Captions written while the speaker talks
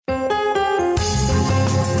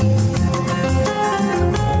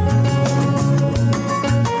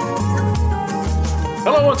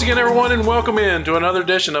once again, everyone, and welcome in to another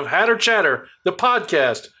edition of Hatter Chatter, the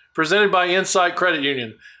podcast presented by Insight Credit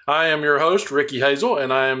Union. I am your host, Ricky Hazel,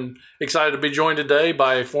 and I am excited to be joined today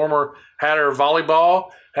by a former Hatter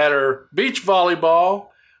volleyball, Hatter beach volleyball,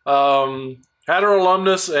 Hatter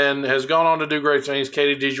alumnus, and has gone on to do great things,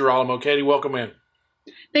 Katie DiGirolamo. Katie, welcome in.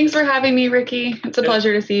 Thanks for having me, Ricky. It's a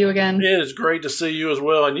pleasure to see you again. It is great to see you as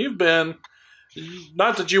well. And you've been,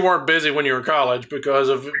 not that you weren't busy when you were in college, because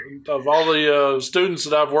of all the students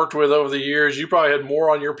that I've worked with over the years, you probably had more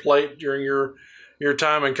on your plate during your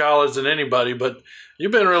time in college than anybody. But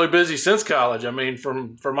you've been really busy since college. I mean,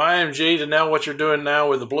 from IMG to now what you're doing now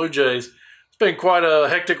with the Blue Jays, it's been quite a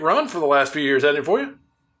hectic run for the last few years, hasn't it, for you?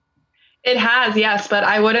 It has, yes, but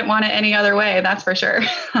I wouldn't want it any other way, that's for sure.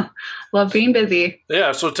 Love being busy.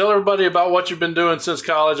 Yeah, so tell everybody about what you've been doing since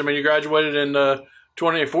college. I mean, you graduated in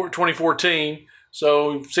 2014,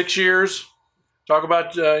 so 6 years. Talk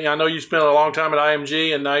about, I know you spent a long time at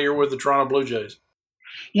IMG, and now you're with the Toronto Blue Jays.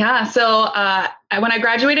 Yeah, so when I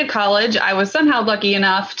graduated college, I was somehow lucky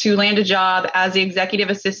enough to land a job as the executive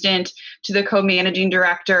assistant to the co-managing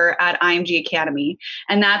director at IMG Academy.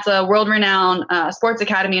 And that's a world-renowned sports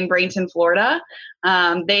academy in Bradenton, Florida.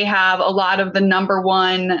 They have a lot of the number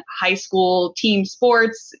one high school team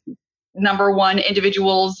sports, number one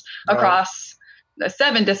individuals across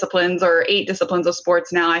 7 disciplines or 8 disciplines of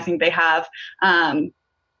sports now, I think they have.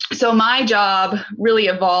 So my job really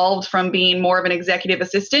evolved from being more of an executive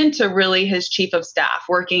assistant to really his chief of staff,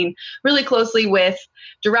 working really closely with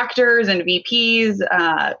directors and VPs,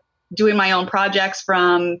 doing my own projects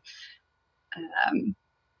from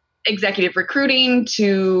executive recruiting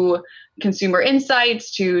to consumer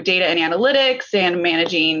insights to data and analytics and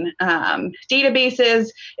managing databases.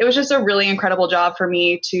 It was just a really incredible job for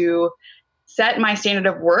me to set my standard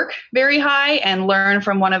of work very high and learn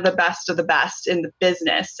from one of the best in the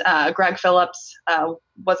business. Greg Phillips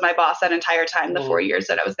was my boss that entire time, the 4 years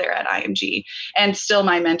that I was there at IMG, and still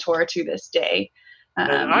my mentor to this day.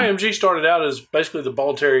 And IMG started out as basically the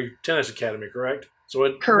voluntary tennis academy, correct?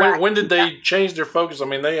 So correct. When did they change their focus? I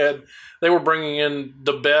mean, they were bringing in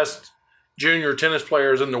the best junior tennis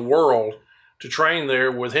players in the world to train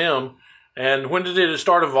there with him. And when did it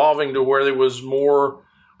start evolving to where there was more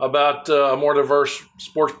about a more diverse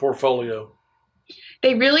sports portfolio?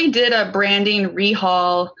 They really did a branding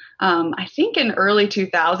rehaul, I think in early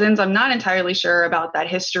 2000s. I'm not entirely sure about that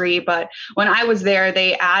history, but when I was there,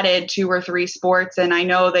 they added 2 or 3 sports, and I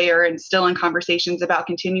know they are still in conversations about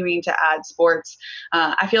continuing to add sports.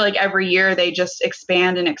 I feel like every year they just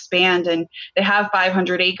expand, and they have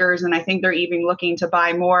 500 acres, and I think they're even looking to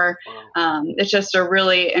buy more. Wow. It's just a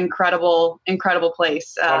really incredible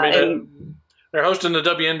place. They're hosting the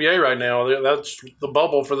WNBA right now. That's the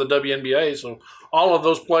bubble for the WNBA. So all of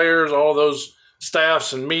those players, all of those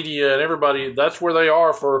staffs and media and everybody, that's where they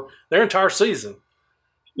are for their entire season,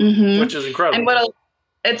 which is incredible. And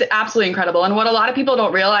it's absolutely incredible. And what a lot of people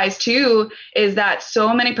don't realize, too, is that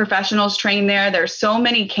so many professionals train there. There's so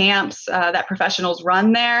many camps that professionals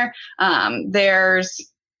run there. There's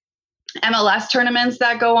MLS tournaments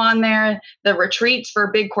that go on there, the retreats for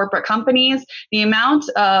big corporate companies, the amount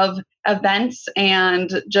of events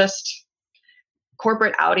and just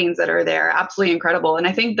corporate outings that are there, absolutely incredible. And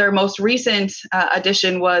I think their most recent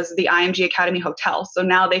addition was the IMG Academy Hotel. So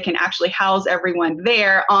now they can actually house everyone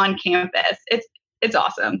there on campus. It's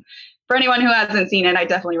awesome. For anyone who hasn't seen it, I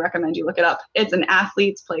definitely recommend you look it up. It's an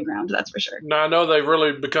athlete's playground, that's for sure. Now, I know they've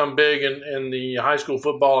really become big in the high school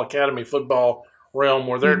football, academy football realm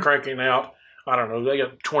where they're cranking out, I don't know, they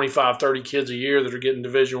got 25, 30 kids a year that are getting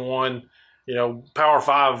Division I, Power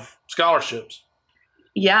 5 scholarships.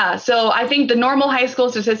 Yeah, so I think the normal high school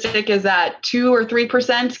statistic is that 2 or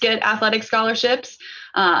 3% get athletic scholarships.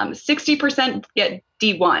 60% get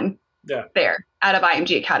D1 there out of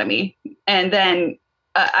IMG Academy. And then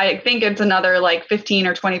I think it's another like 15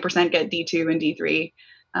 or 20% get D2 and D3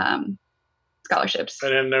 scholarships.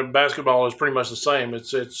 And then basketball is pretty much the same.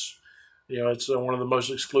 It's one of the most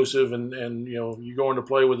exclusive, and you go into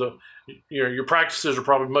play with your practices are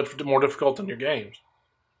probably much more difficult than your games.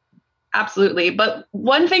 Absolutely. But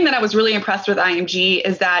one thing that I was really impressed with IMG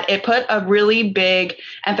is that it put a really big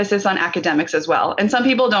emphasis on academics as well. And some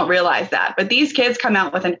people don't realize that, but these kids come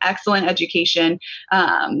out with an excellent education.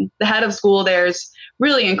 The head of school there's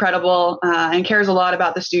really incredible and cares a lot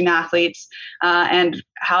about the student athletes and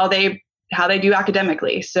how they do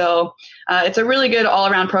academically. So it's a really good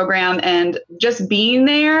all-around program, and just being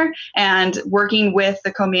there and working with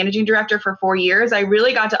the co-managing director for 4 years, I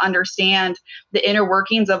really got to understand the inner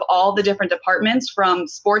workings of all the different departments, from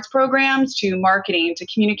sports programs to marketing to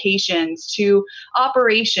communications to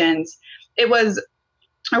operations. It was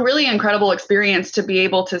a really incredible experience to be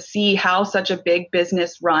able to see how such a big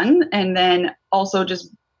business run, and then also just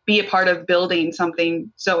be a part of building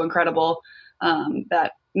something so incredible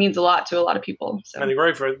that means a lot to a lot of people. So. And the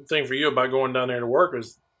great thing for you about going down there to work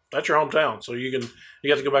is that's your hometown. So you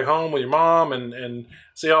get to go back home with your mom and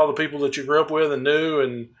see all the people that you grew up with and knew.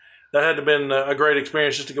 And that had to have been a great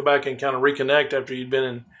experience just to go back and kind of reconnect after you'd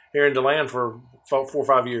been here in DeLand for 4 or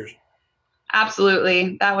 5 years.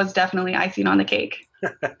 Absolutely. That was definitely icing on the cake.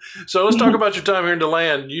 So let's talk about your time here in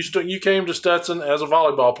DeLand. You came to Stetson as a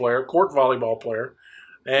volleyball player, court volleyball player.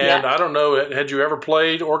 And I don't know, had you ever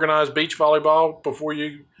played organized beach volleyball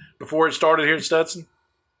before it started here at Stetson?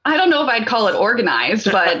 I don't know if I'd call it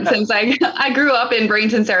organized, but since I grew up in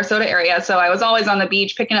Bradenton, Sarasota area, so I was always on the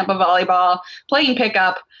beach picking up a volleyball, playing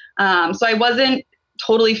pickup. So I wasn't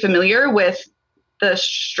totally familiar with the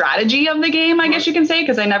strategy of the game, I guess you can say,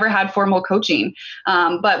 because I never had formal coaching.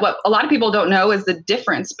 But what a lot of people don't know is the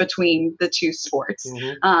difference between the two sports.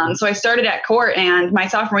 Mm-hmm. So I started at court, and my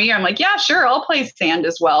sophomore year, I'm like, yeah, sure, I'll play sand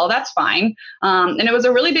as well. That's fine. And it was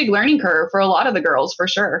a really big learning curve for a lot of the girls, for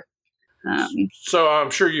sure. So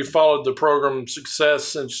I'm sure you followed the program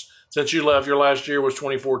success since you left. Your last year was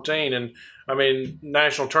 2014. And, I mean,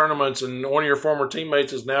 national tournaments, and one of your former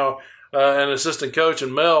teammates is now an assistant coach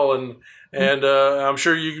in Mel, and I'm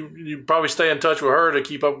sure you probably stay in touch with her to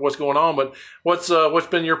keep up with what's going on. But what's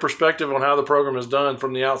been your perspective on how the program is done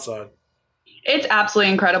from the outside? It's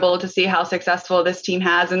absolutely incredible to see how successful this team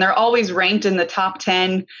has, and they're always ranked in the top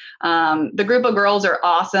 10. The group of girls are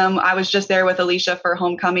awesome. I was just there with Alicia for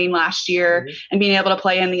homecoming last year, mm-hmm. and being able to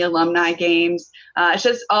play in the alumni games. It's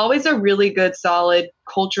just always a really good, solid,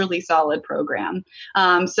 culturally solid program.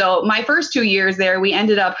 So my first 2 years there, we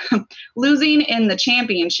ended up losing in the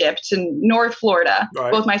championship to North Florida,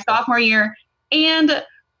 right. Both my sophomore year and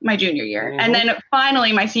my junior year. Mm-hmm. And then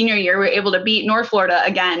finally my senior year, we were able to beat North Florida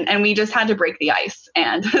again, and we just had to break the ice,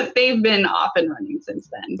 and they've been off and running since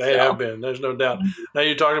then. They have been. There's no doubt. Mm-hmm. Now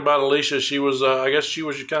you're talking about Alicia. She was, I guess she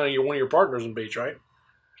was kind of one of your partners in beach, right?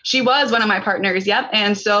 She was one of my partners. Yep.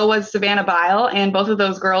 And so was Savannah Bile. And both of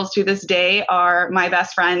those girls to this day are my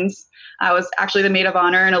best friends. I was actually the maid of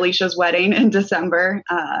honor in Alicia's wedding in December.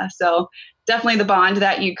 So definitely the bond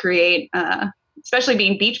that you create, especially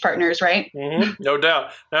being beach partners, right? Mm-hmm. No doubt.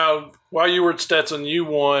 Now, while you were at Stetson, you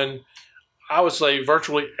won, I would say,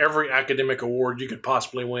 virtually every academic award you could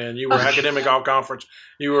possibly win. You were academic all-conference.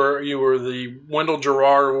 You were the Wendell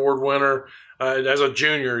Gerard Award winner as a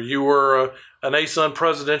junior. You were an ASUN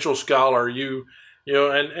Presidential Scholar.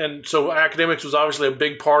 And so academics was obviously a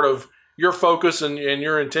big part of your focus and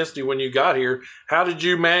your intensity when you got here. How did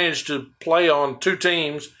you manage to play on two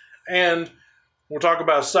teams, and we'll talk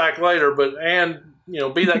about SAC later, be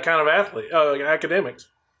that kind of athlete, academics?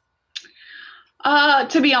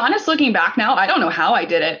 To be honest, looking back now, I don't know how I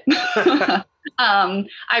did it.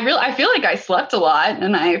 I feel like I slept a lot,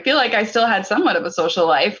 and I feel like I still had somewhat of a social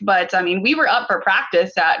life, but I mean, we were up for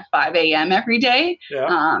practice at 5 a.m. every day.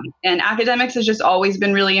 Yeah. And academics has just always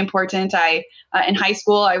been really important. In high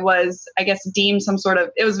school, I was, I guess, deemed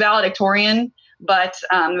it was valedictorian, but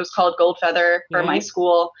it was called Gold Feather for mm-hmm. my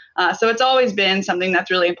school. So it's always been something that's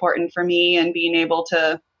really important for me, and being able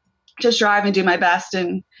to strive and do my best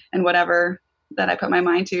and whatever that I put my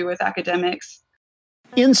mind to with academics.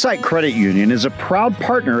 Insight Credit Union is a proud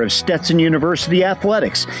partner of Stetson University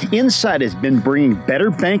Athletics. Insight has been bringing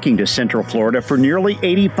better banking to Central Florida for nearly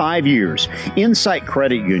 85 years. Insight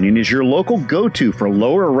Credit Union is your local go-to for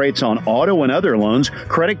lower rates on auto and other loans,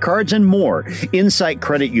 credit cards, and more. Insight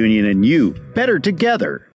Credit Union and you, better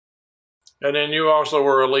together. And then you also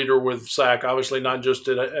were a leader with SAC, obviously not just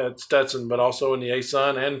at Stetson, but also in the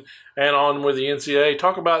ASUN and on with the NCAA.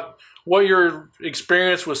 Talk about what your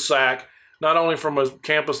experience with SAC, not only from a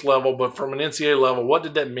campus level, but from an NCAA level. What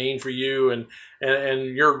did that mean for you and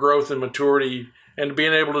your growth and maturity, and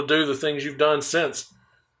being able to do the things you've done since?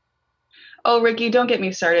 Oh, Ricky, don't get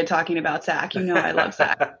me started talking about SAC. You know I love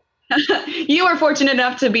SAC. You were fortunate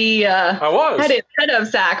enough to be I was head of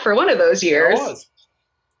SAC for one of those years. I was.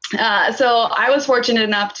 So I was fortunate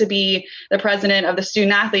enough to be the president of the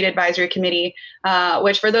Student Athlete Advisory Committee,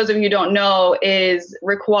 which, for those of you who don't know, is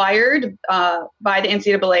required by the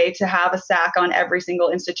NCAA to have a SAC on every single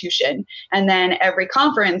institution. And then every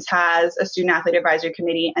conference has a Student Athlete Advisory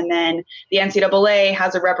Committee. And then the NCAA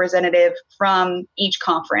has a representative from each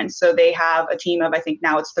conference. So they have a team of, I think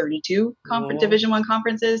now it's 32 Division I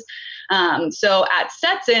conferences. So at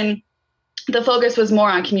Stetson, the focus was more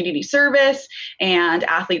on community service and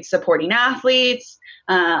athletes supporting athletes.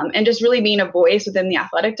 and just really being a voice within the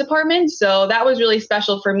athletic department. So that was really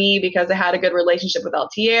special for me because I had a good relationship with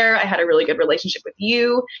Altier. I had a really good relationship with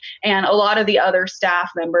you and a lot of the other staff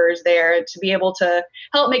members there to be able to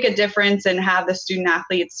help make a difference and have the student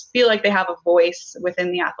athletes feel like they have a voice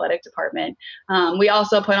within the athletic department. We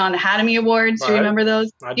also put on the Academy Awards. Do you remember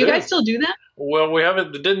those? Do you guys still do that? Well, we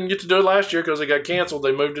didn't get to do it last year because it got canceled.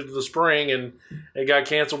 They moved it to the spring, and it got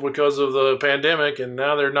canceled because of the pandemic. And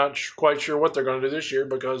now they're not quite sure what they're going to do this year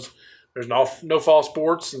because there's no fall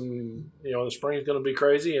sports, and the spring is going to be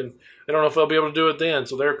crazy, and they don't know if they'll be able to do it then.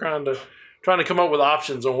 So they're kind of trying to come up with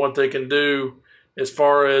options on what they can do as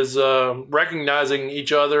far as recognizing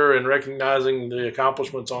each other and recognizing the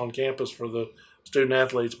accomplishments on campus for the student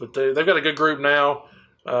athletes. But they've got a good group now.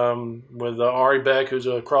 With Ari Beck, who's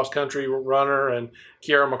a cross-country runner, and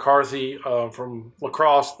Kiara McCarthy from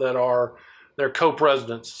lacrosse they're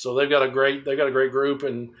co-presidents. So they've got a great group,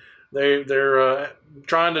 and they're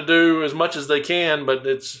trying to do as much as they can, but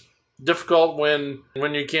it's difficult when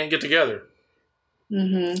you can't get together.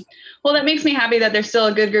 Mm-hmm. Well, that makes me happy that there's still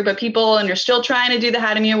a good group of people and you're still trying to do the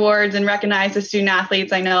Academy Awards and recognize the student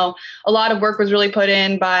athletes. I know a lot of work was really put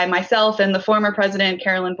in by myself and the former president,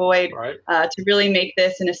 Carolyn Boyd, to really make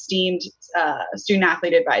this an esteemed student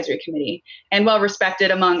athlete advisory committee and well respected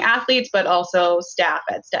among athletes, but also staff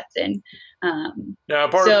at Stetson. Now,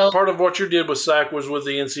 part of what you did with SAC was with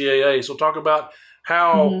the NCAA. So talk about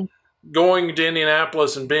how going to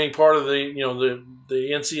Indianapolis and being part of the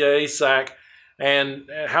NCAA SAC and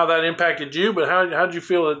how that impacted you, but how did you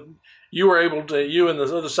feel that you and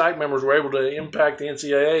the other SAC members were able to impact the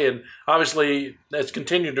NCAA? And obviously that's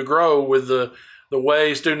continued to grow with the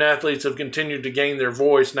way student athletes have continued to gain their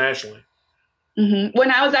voice nationally. Mm-hmm. When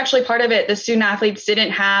I was actually part of it, the student athletes didn't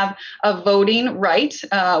have a voting right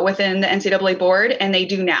within the NCAA board, and they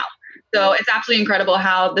do now. So it's absolutely incredible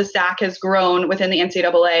how the SAC has grown within the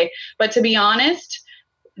NCAA. But to be honest,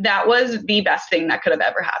 that was the best thing that could have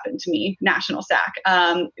ever happened to me, National SAC.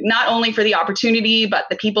 Not only for the opportunity, but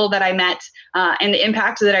the people that I met and the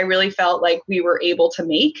impact that I really felt like we were able to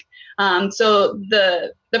make. So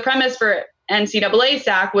the premise for NCAA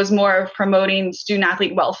SAC was more of promoting student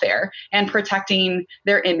athlete welfare and protecting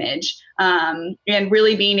their image, and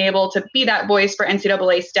really being able to be that voice for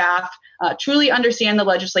NCAA staff, truly understand the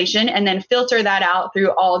legislation, and then filter that out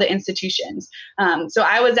through all the institutions. So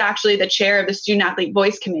I was actually the chair of the Student Athlete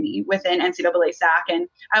Voice Committee within NCAA SAC, and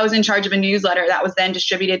I was in charge of a newsletter that was then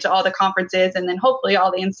distributed to all the conferences and then hopefully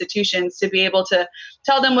all the institutions to be able to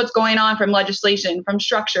tell them what's going on from legislation, from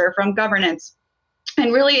structure, from governance,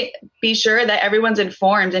 and really be sure that everyone's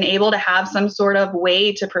informed and able to have some sort of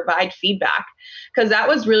way to provide feedback. Because that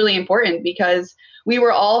was really important, because we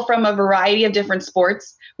were all from a variety of different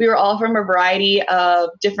sports. We were all from a variety of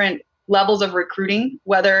different levels of recruiting,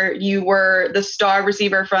 whether you were the star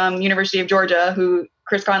receiver from University of Georgia, who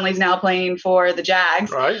Chris Conley's now playing for the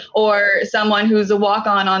Jags, or someone who's a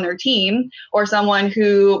walk-on on their team, or someone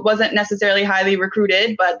who wasn't necessarily highly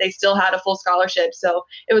recruited, but they still had a full scholarship. So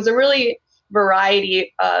it was a really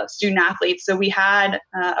variety of student athletes. So we had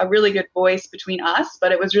a really good voice between us,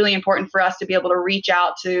 but it was really important for us to be able to reach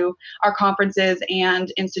out to our conferences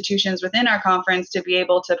and institutions within our conference to be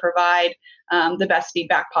able to provide the best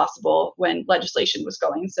feedback possible when legislation was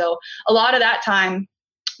going. So a lot of that time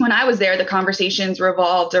when I was there, the conversations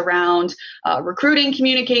revolved around recruiting,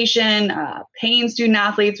 communication, paying student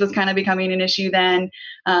athletes was kind of becoming an issue then.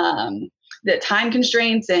 The time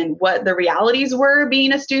constraints and what the realities were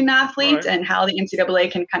being a student athlete, and how the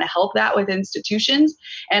NCAA can kind of help that with institutions,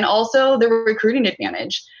 and also the recruiting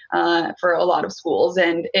advantage for a lot of schools.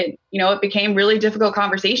 And it became really difficult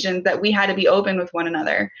conversations that we had to be open with one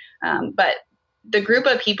another. But the group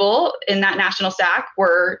of people in that national SAC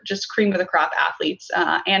were just cream of the crop athletes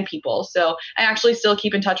and people. So I actually still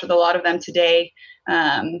keep in touch with a lot of them today.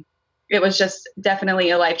 It was just definitely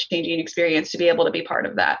a life-changing experience to be able to be part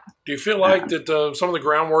of that. Do you feel like that some of the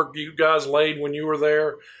groundwork you guys laid when you were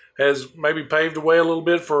there has maybe paved the way a little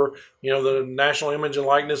bit for the national image and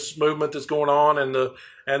likeness movement that's going on,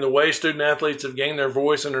 and the way student athletes have gained their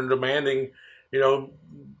voice and are demanding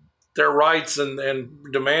their rights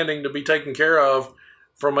and demanding to be taken care of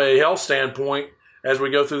from a health standpoint as we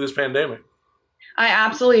go through this pandemic? I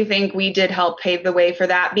absolutely think we did help pave the way for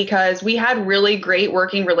that, because we had really great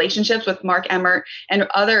working relationships with Mark Emmert and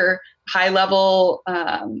other high-level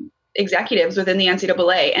executives within the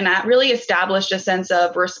NCAA. And that really established a sense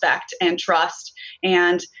of respect and trust.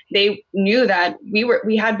 And they knew that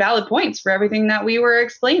we had valid points for everything that we were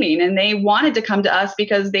explaining. And they wanted to come to us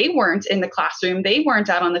because they weren't in the classroom. They weren't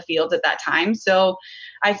out on the field at that time. So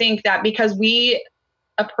I think that because we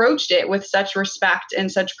approached it with such respect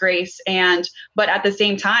and such grace, but at the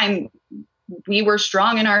same time, we were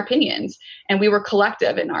strong in our opinions and we were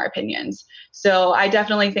collective in our opinions. So I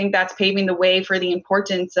definitely think that's paving the way for the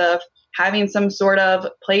importance of having some sort of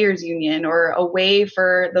players union or a way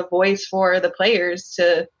for the voice for the players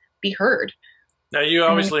to be heard. Now, you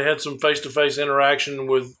obviously had some face-to-face interaction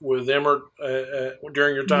with Emmert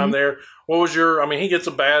during your time there. What was he gets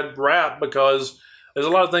a bad rap because there's a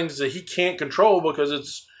lot of things that he can't control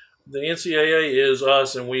because the NCAA is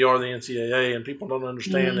us and we are the NCAA, and people don't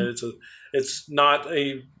understand that it's not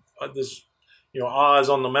this Oz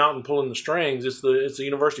on the mountain pulling the strings. It's the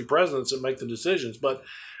university presidents that make the decisions. But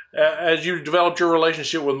as you developed your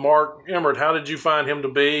relationship with Mark Emmert, how did you find him to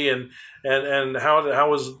be, and how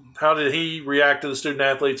did he react to the student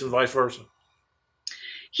athletes and vice versa?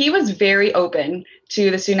 He was very open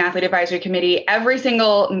to the Student Athlete Advisory Committee. Every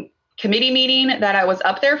single committee meeting that I was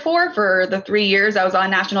up there for the 3 years I was on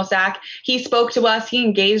National SAC, he spoke to us, he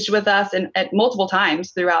engaged with us at multiple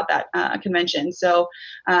times throughout that convention. So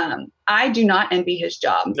I do not envy his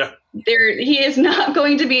job. Yeah. He is not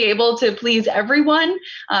going to be able to please everyone.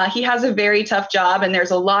 He has a very tough job, and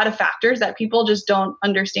there's a lot of factors that people just don't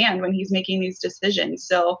understand when he's making these decisions.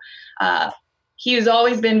 So he has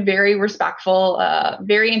always been very respectful,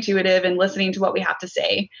 very intuitive, and listening to what we have to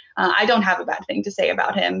say. I don't have a bad thing to say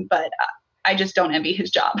about him, but I just don't envy his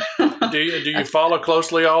job. Do you follow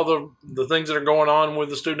closely all the things that are going on with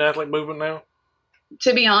the student athlete movement now?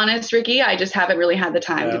 To be honest, Ricky, I just haven't really had the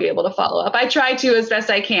time to be able to follow up. I try to as best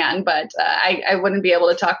I can, but I wouldn't be able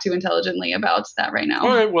to talk too intelligently about that right now.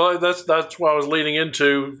 All right, well, that's what I was leading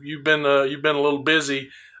into. You've been a little busy.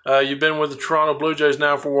 You've been with the Toronto Blue Jays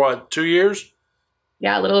now for what, 2 years?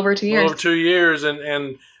 Yeah, a little over 2 years. A little over 2 years,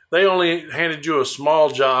 and they only handed you a small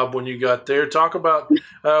job when you got there. Talk about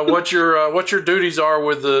what your duties are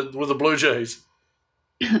with the Blue Jays.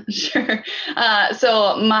 Sure.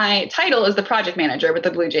 So my title is the project manager with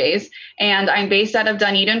the Blue Jays, and I'm based out of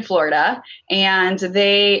Dunedin, Florida, and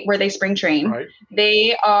where they spring train. Right.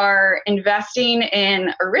 They are investing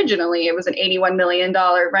in, originally it was an $81 million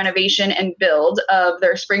renovation and build of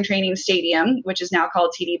their spring training stadium, which is now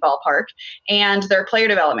called TD Ballpark, and their player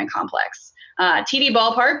development complex. TD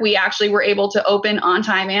Ballpark, we actually were able to open on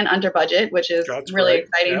time and under budget, which is really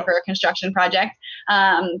exciting for a construction project,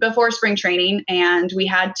 before spring training. And we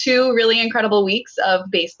had 2 really incredible weeks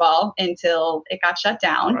of baseball until it got shut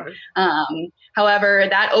down. Right. However,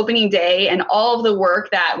 that opening day and all of the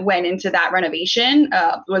work that went into that renovation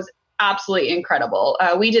was absolutely incredible.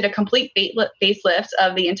 We did a complete facelift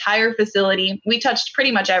of the entire facility. We touched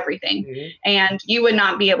pretty much everything, and you would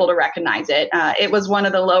not be able to recognize it. It was one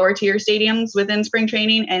of the lower tier stadiums within spring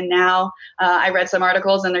training, and now I read some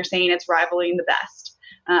articles and they're saying it's rivaling the best.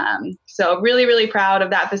 So really, really proud of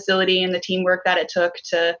that facility and the teamwork that it took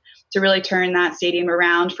to really turn that stadium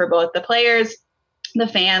around for both the players, the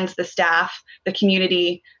fans, the staff, the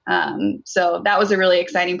community. So that was a really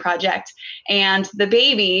exciting project. And the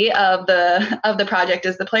baby of the project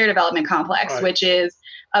is the player development complex, right, which is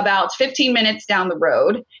about 15 minutes down the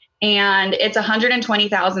road. And it's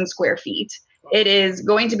 120,000 square feet. It is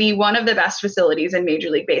going to be one of the best facilities in Major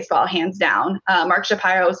League Baseball, hands down. Mark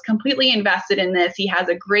Shapiro is completely invested in this. He has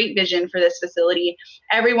a great vision for this facility.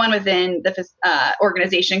 Everyone within the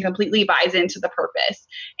organization completely buys into the purpose,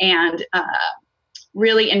 and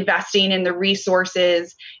really investing in the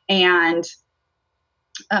resources and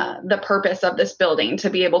the purpose of this building to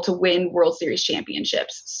be able to win World Series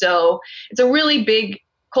championships. So it's a really big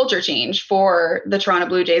culture change for the Toronto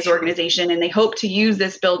Blue Jays organization, and they hope to use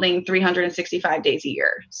this building 365 days a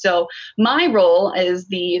year. So my role is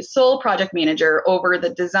the sole project manager over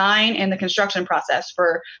the design and the construction process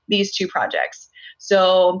for these 2 projects.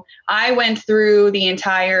 So I went through the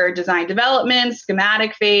entire design development,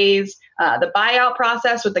 schematic phase, the buyout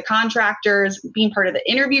process with the contractors, being part of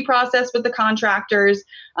the interview process with the contractors,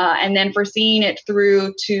 and then foreseeing it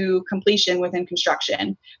through to completion within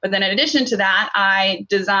construction. But then in addition to that, I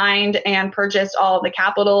designed and purchased all of the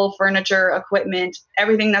capital, furniture, equipment,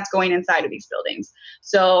 everything that's going inside of these buildings.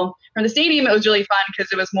 So for the stadium, it was really fun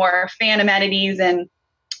because it was more fan amenities and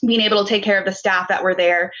being able to take care of the staff that were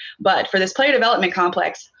there. But for this player development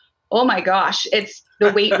complex, oh my gosh, it's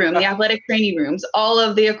the weight room, the athletic training rooms, all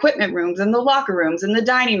of the equipment rooms and the locker rooms and the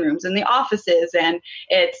dining rooms and the offices, and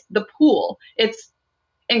it's the pool. It's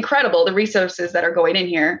incredible, the resources that are going in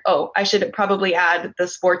here. Oh, I should probably add the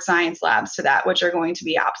sports science labs to that, which are going to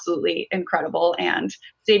be absolutely incredible and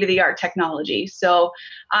state-of-the-art technology. So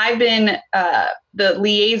I've been the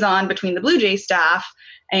liaison between the Blue Jays staff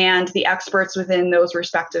and the experts within those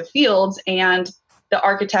respective fields and the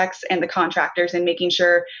architects and the contractors, and making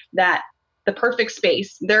sure that the perfect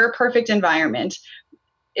space, their perfect environment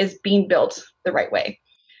is being built the right way.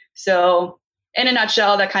 So in a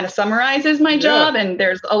nutshell, that kind of summarizes my job, and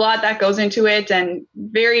there's a lot that goes into it and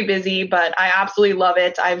very busy, but I absolutely love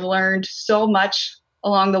it. I've learned so much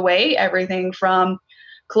along the way, everything from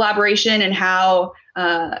collaboration and how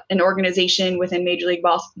an organization within Major League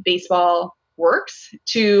Baseball works,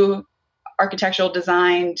 to architectural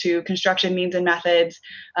design, to construction means and methods,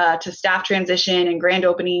 to staff transition and grand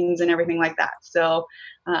openings and everything like that. So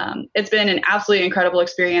it's been an absolutely incredible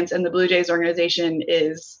experience, and the Blue Jays organization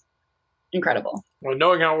is incredible. Well,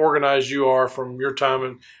 knowing how organized you are from your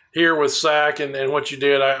time here with SAC and what you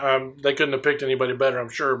did, they couldn't have picked anybody better, I'm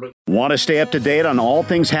sure. But want to stay up to date on all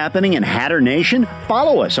things happening in Hatter Nation?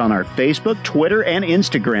 Follow us on our Facebook, Twitter, and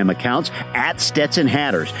Instagram accounts at Stetson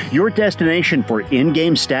Hatters, your destination for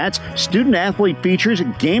in-game stats, student-athlete features,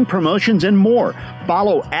 game promotions, and more.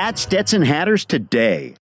 Follow at Stetson Hatters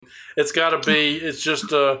today. It's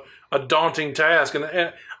just a daunting task.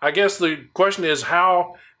 And I guess the question is,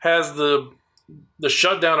 how has the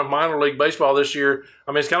shutdown of minor league baseball this year,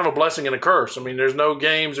 I mean, it's kind of a blessing and a curse. I mean, there's no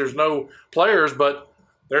games, there's no players, but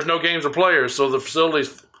there's no games or players. So the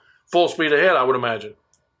facility's full speed ahead, I would imagine.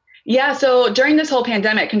 Yeah, so during this whole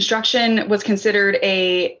pandemic, construction was considered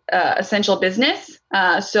a essential business.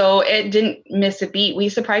 So it didn't miss a beat. We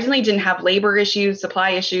surprisingly didn't have labor issues,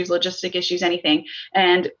 supply issues, logistic issues, anything.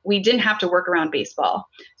 And we didn't have to work around baseball.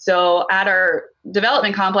 So at our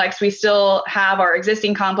development complex, we still have our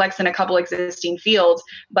existing complex and a couple existing fields,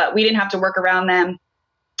 but we didn't have to work around them.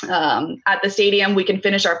 At the stadium, we can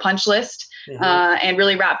finish our punch list and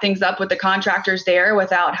really wrap things up with the contractors there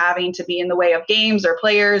without having to be in the way of games or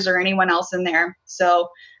players or anyone else in there. So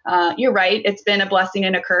you're right. It's been a blessing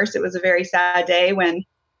and a curse. It was a very sad day when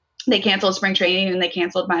they canceled spring training and they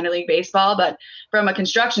canceled minor league baseball. But from a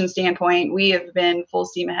construction standpoint, we have been full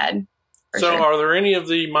steam ahead. So are there any of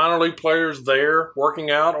the minor league players there working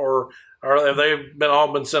out, or have they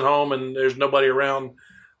all been sent home and there's nobody around?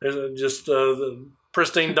 There's just the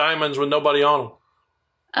pristine diamonds with nobody on them?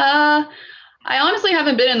 I honestly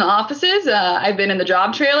haven't been in the offices. I've been in the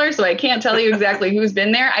job trailer, so I can't tell you exactly who's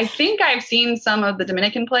been there. I think I've seen some of the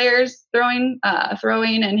Dominican players throwing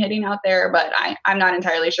and hitting out there, but I'm not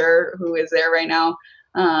entirely sure who is there right now.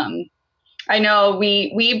 I know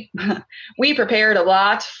we prepared a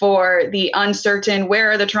lot for the uncertain,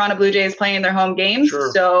 where are the Toronto Blue Jays playing their home games? Sure.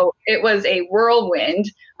 So it was a whirlwind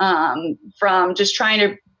from just trying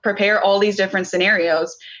to prepare all these different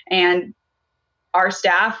scenarios. And our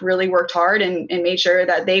staff really worked hard and made sure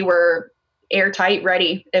that they were airtight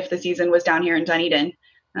ready if the season was down here in Dunedin.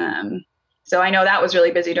 So I know that was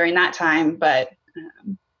really busy during that time. But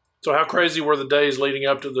so how crazy were the days leading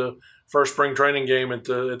up to the first spring training game at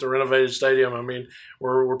the renovated stadium? I mean,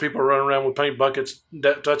 were people running around with paint buckets,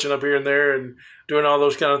 touching up here and there and doing all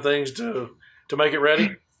those kind of things to make it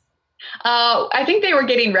ready? I think they were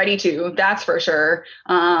getting ready to, that's for sure.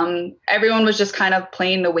 Everyone was just kind of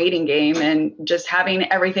playing the waiting game and just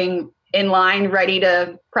having everything in line, ready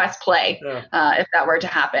to press play if that were to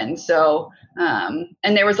happen. So, and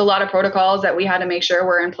there was a lot of protocols that we had to make sure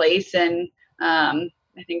were in place. And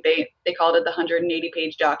I think they called it the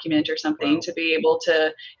 180-page document or something to be able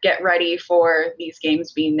to get ready for these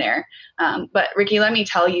games being there. But Ricky, let me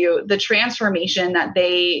tell you, the transformation that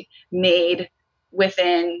they made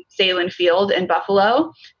within Salem Field in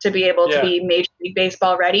Buffalo to be able to be Major League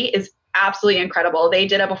Baseball ready is absolutely incredible. They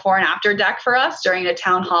did a before and after deck for us during a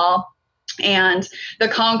town hall, and the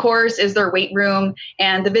concourse is their weight room,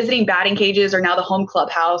 and the visiting batting cages are now the home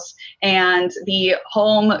clubhouse, and the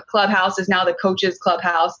home clubhouse is now the coaches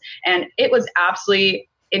clubhouse. And it was absolutely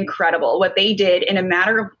incredible what they did in a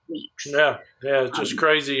matter of weeks. Yeah, it's just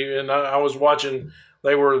crazy. And I was watching.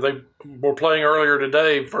 They were playing earlier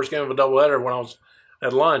today, first game of a doubleheader, when I was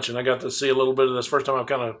at lunch, and I got to see a little bit of this. First time I've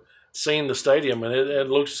kind of seen the stadium, and it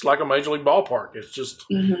looks like a major league ballpark. It's just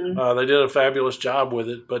they did a fabulous job with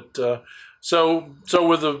it. But so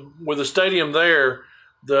with the stadium there,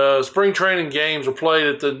 the spring training games were played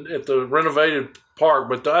at the renovated park,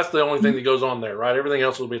 but that's the only thing that goes on there, right? Everything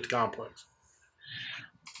else will be at the complex.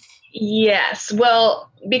 Yes. Well,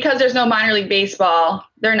 because there's no minor league baseball,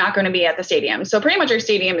 they're not going to be at the stadium. So pretty much our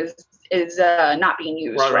stadium is not being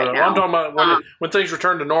used right now. I'm talking about when things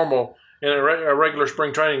return to normal in a regular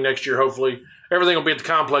spring training next year, hopefully everything will be at the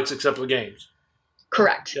complex except for the games.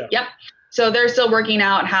 Correct. Yeah. Yep. So they're still working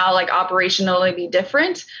out how operationally be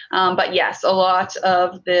different. But yes, a lot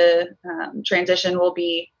of the transition will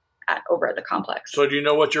be over at the complex. So do you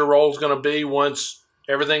know what your role is going to be once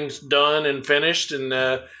everything's done and finished and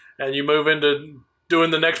you move into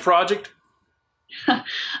doing the next project?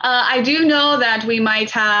 I do know that we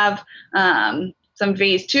might have some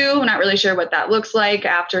phase 2. I'm not really sure what that looks like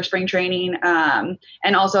after spring training.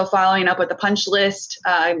 And also following up with the punch list,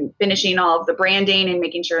 finishing all of the branding and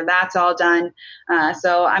making sure that's all done.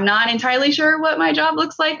 So I'm not entirely sure what my job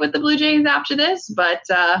looks like with the Blue Jays after this, but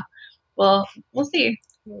we'll see.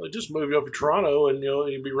 Well, they just moved you up to Toronto, and you'll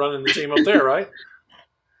be running the team up there, right?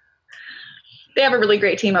 They have a really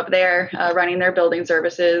great team up there running their building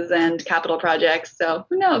services and capital projects. So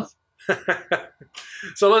who knows?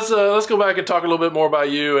 So let's go back and talk a little bit more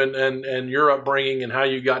about you and your upbringing and how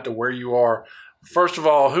you got to where you are. First of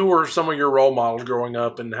all, who were some of your role models growing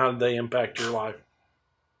up, and how did they impact your life?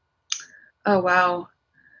 Oh, wow.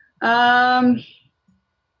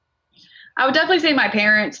 I would definitely say my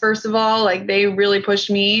parents, first of all. Like, they really pushed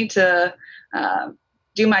me to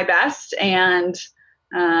do my best, and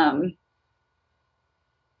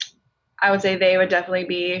I would say they would definitely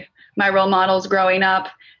be my role models growing up.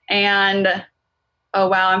 And oh,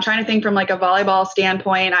 wow, I'm trying to think from like a volleyball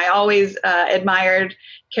standpoint. I always admired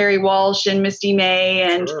Carrie Walsh and Misty May,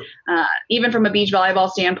 and Sure. Even from a beach volleyball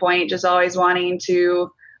standpoint, just always wanting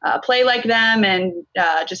to play like them and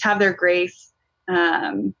just have their grace.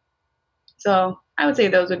 So I would say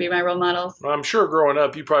those would be my role models. I'm sure growing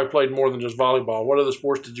up you probably played more than just volleyball. What other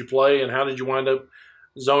sports did you play, and how did you wind up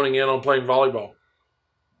zoning in on playing volleyball?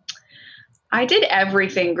 I did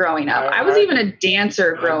everything growing up. I was even a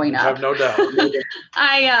dancer growing up. I have no doubt.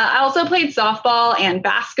 I also played softball and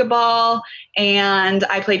basketball, and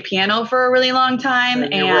I played piano for a really long time.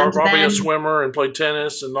 And you were probably a swimmer and played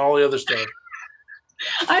tennis and all the other stuff.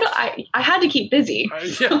 I had to keep busy.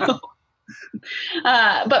 Yeah.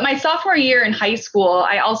 But my sophomore year in high school,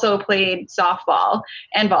 I also played softball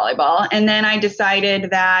and volleyball. And then I decided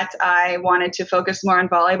that I wanted to focus more on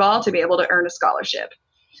volleyball to be able to earn a scholarship.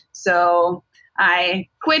 So I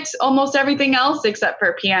quit almost everything else except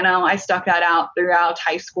for piano. I stuck that out throughout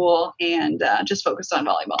high school and just focused on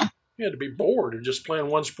volleyball. You had to be bored of just playing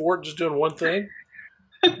one sport, just doing one thing.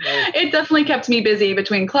 It definitely kept me busy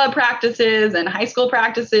between club practices and high school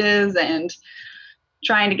practices and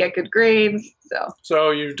trying to get good grades.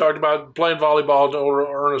 So you talked about playing volleyball to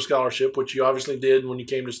earn a scholarship, which you obviously did when you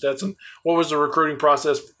came to Stetson. What was the recruiting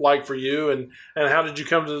process like for you, and how did you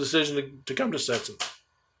come to the decision to come to Stetson?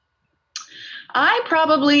 I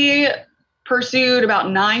probably pursued about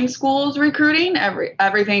 9 schools recruiting,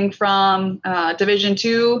 everything from Division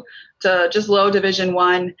II to just low Division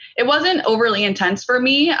I. It wasn't overly intense for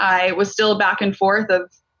me. I was still back and forth of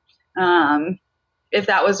if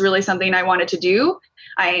that was really something I wanted to do.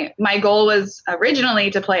 My goal was originally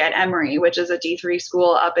to play at Emory, which is a D3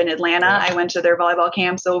 school up in Atlanta. Yeah. I went to their volleyball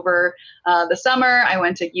camps over the summer. I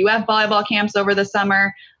went to UF volleyball camps over the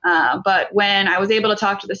summer. But when I was able to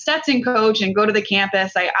talk to the Stetson coach and go to the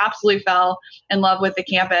campus, I absolutely fell in love with the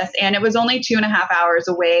campus. And it was only 2.5 hours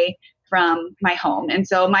away from my home. And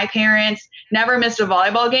so my parents never missed a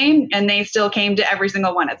volleyball game, and they still came to every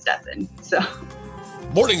single one at Stetson. So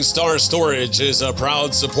Morningstar Storage is a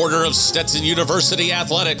proud supporter of Stetson University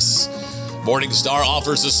Athletics. Morningstar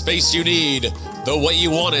offers the space you need, the way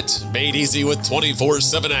you want it, made easy with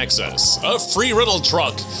 24/7 access, a free rental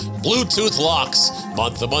truck, Bluetooth locks,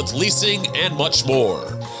 month-to-month leasing, and much more.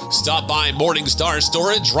 Stop by Morningstar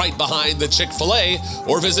Storage right behind the Chick-fil-A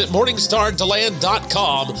or visit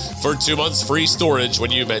MorningstarDeland.com for 2 months free storage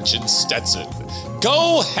when you mention Stetson.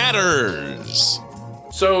 Go Hatters!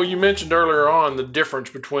 So you mentioned earlier on the difference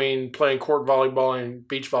between playing court volleyball and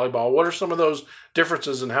beach volleyball. What are some of those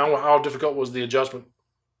differences, and how difficult was the adjustment?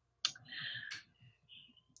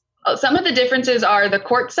 Some of the differences are the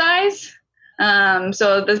court size.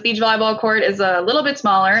 So this beach volleyball court is a little bit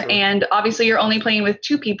smaller, Sure. and obviously you're only playing with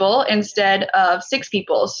 2 people instead of 6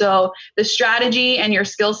 people. So the strategy and your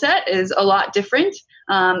skill set is a lot different.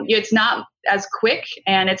 It's not as quick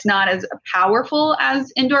and it's not as powerful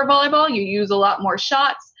as indoor volleyball. You use a lot more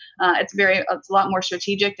shots. It's a lot more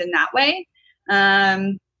strategic in that way.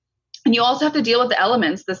 And you also have to deal with the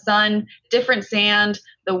elements, the sun, different sand,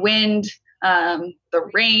 the wind, the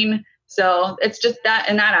rain. So it's just that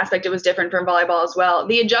in that aspect, it was different from volleyball as well.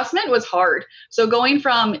 The adjustment was hard. So going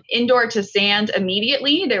from indoor to sand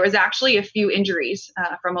immediately, there was actually a few injuries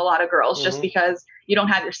from a lot of girls just because you don't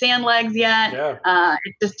have your sand legs yet. Yeah.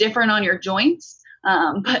 It's just different on your joints.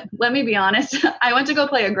 But let me be honest, I went to go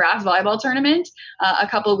play a grass volleyball tournament a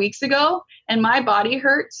couple of weeks ago, and my body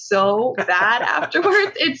hurt so bad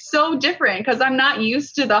afterwards. It's so different because I'm not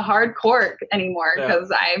used to the hard court anymore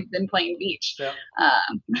because I've been playing beach. Yeah.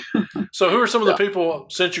 So who are some of the people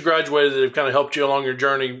since you graduated that have kind of helped you along your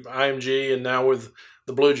journey, IMG and now with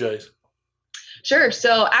the Blue Jays? Sure.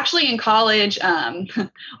 So actually in college,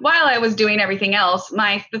 while I was doing everything else,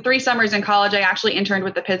 the 3 summers in college, I actually interned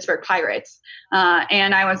with the Pittsburgh Pirates.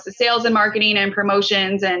 And I was the sales and marketing and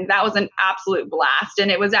promotions, and that was an absolute blast. And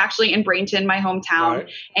it was actually in Brainton, my hometown. Right.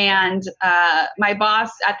 And my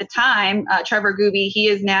boss at the time, Trevor Gooby, he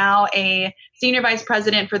is now a senior vice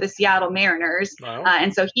president for the Seattle Mariners. Wow.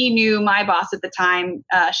 And so he knew my boss at the time,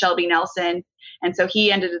 Shelby Nelson. And so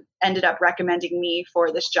he ended up recommending me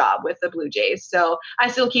for this job with the Blue Jays. So I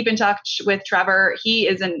still keep in touch with Trevor. He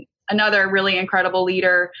is another really incredible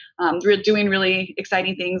leader, doing really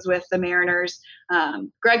exciting things with the Mariners.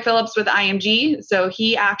 Greg Phillips with IMG. So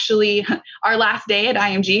he actually, our last day at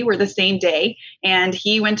IMG were the same day, and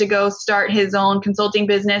he went to go start his own consulting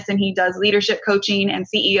business, and he does leadership coaching and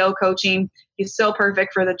CEO coaching. He's so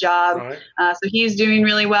perfect for the job. Right. So he's doing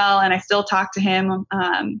really well, and I still talk to him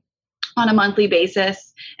on a monthly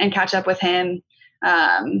basis and catch up with him.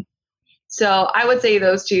 So I would say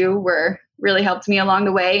those two really helped me along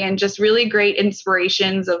the way, and just really great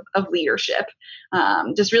inspirations of leadership.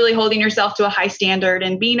 Just really holding yourself to a high standard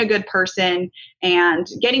and being a good person and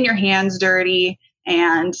getting your hands dirty,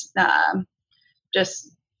 and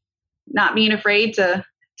just not being afraid to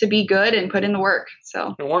be good and put in the work.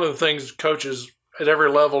 So, and one of the things coaches at every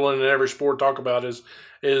level and in every sport talk about is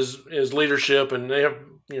leadership, and they have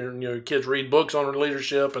kids read books on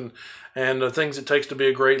leadership and the things it takes to be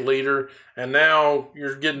a great leader. And now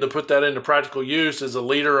you're getting to put that into practical use as a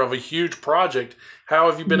leader of a huge project. How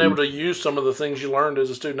have you been able to use some of the things you learned as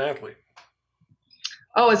a student athlete?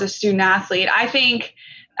 Oh, as a student athlete, I think,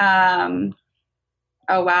 oh,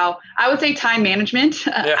 wow. I would say time management,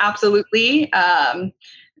 absolutely.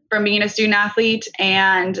 From being a student athlete,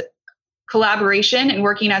 and collaboration and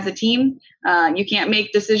working as a team. You can't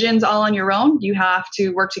make decisions all on your own. You have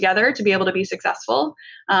to work together to be able to be successful.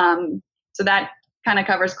 So that kind of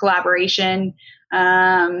covers collaboration.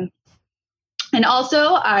 And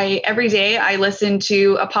also, every day I listen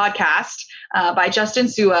to a podcast by Justin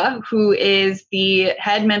Sua, who is the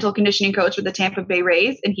head mental conditioning coach with the Tampa Bay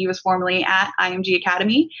Rays, and he was formerly at IMG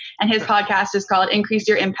Academy. And his podcast is called Increase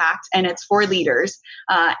Your Impact, and it's for leaders.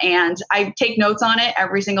 And I take notes on it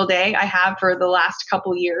every single day. I have for the last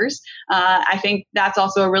couple years. I think that's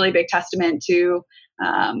also a really big testament to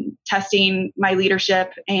testing my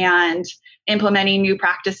leadership and implementing new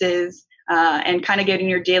practices. And kind of getting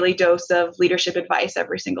your daily dose of leadership advice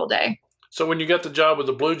every single day. So when you got the job with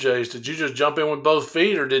the Blue Jays, did you just jump in with both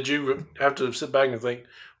feet, or did you have to sit back and think,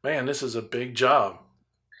 man, this is a big job?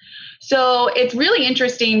 So it's really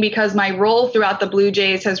interesting because my role throughout the Blue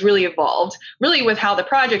Jays has really evolved, really with how the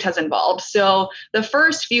project has evolved. So the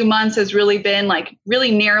first few months has really been like really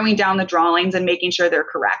narrowing down the drawings and making sure they're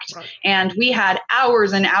correct. Right. And we had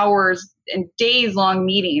hours and hours and days long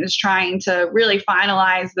meetings trying to really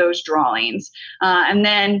finalize those drawings. And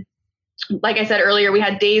then, like I said earlier, we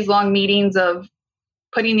had days long meetings of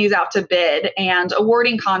putting these out to bid and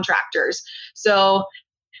awarding contractors. So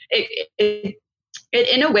it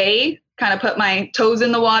in a way kind of put my toes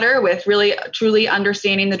in the water with really truly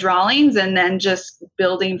understanding the drawings and then just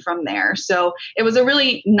building from there. So it was a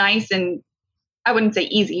really nice, and I wouldn't say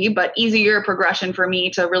easy, but easier progression for me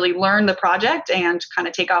to really learn the project and kind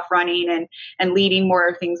of take off running and leading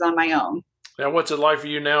more things on my own. Now, what's it like for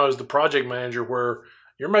you now as the project manager, where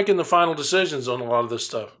you're making the final decisions on a lot of this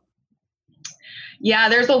stuff? Yeah,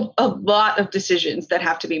 there's a lot of decisions that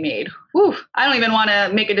have to be made. Whew, I don't even want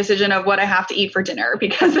to make a decision of what I have to eat for dinner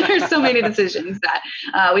because there's so many decisions that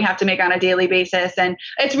we have to make on a daily basis. And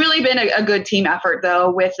it's really been a good team effort,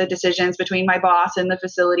 though, with the decisions between my boss and the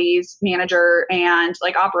facilities manager and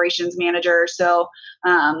like operations manager. So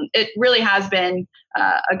it really has been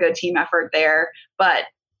a good team effort there. But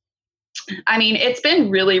I mean, it's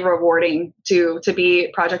been really rewarding to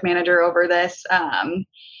be project manager over this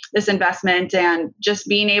investment, and just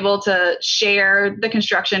being able to share the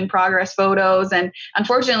construction progress photos. And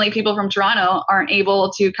unfortunately, people from Toronto aren't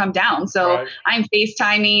able to come down. So right. I'm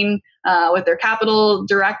FaceTiming with their capital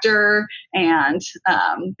director and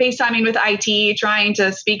FaceTiming with IT, trying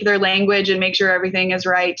to speak their language and make sure everything is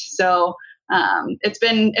right. So it's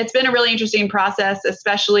been a really interesting process,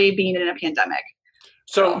 especially being in a pandemic.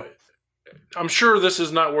 So I'm sure this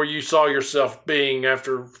is not where you saw yourself being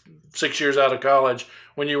after 6 years out of college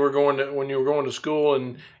when you were going to school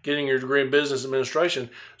and getting your degree in business administration.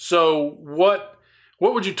 So what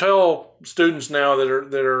would you tell students now that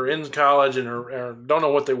are in college and are don't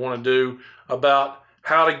know what they want to do about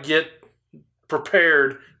how to get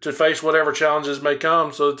prepared to face whatever challenges may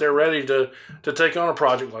come so that they're ready to take on a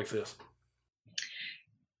project like this?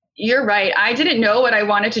 You're right. I didn't know what I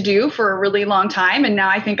wanted to do for a really long time. And now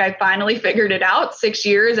I think I finally figured it out 6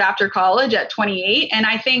 years after college at 28. And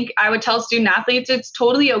I think I would tell student athletes it's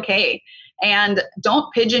totally okay. And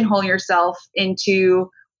don't pigeonhole yourself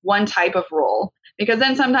into one type of role, because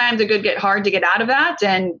then sometimes it could get hard to get out of that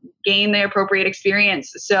and gain the appropriate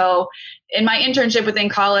experience. So in my internship within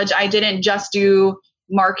college, I didn't just do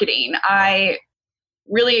marketing. I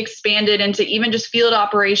really expanded into even just field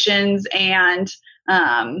operations and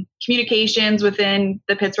communications within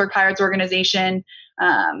the Pittsburgh Pirates organization.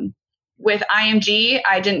 With IMG,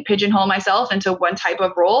 I didn't pigeonhole myself into one type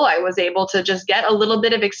of role. I was able to just get a little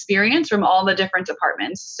bit of experience from all the different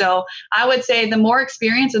departments. So I would say the more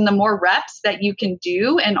experience and the more reps that you can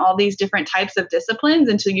do in all these different types of disciplines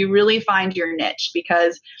until you really find your niche,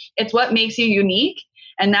 because it's what makes you unique.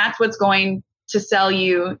 And that's what's going to sell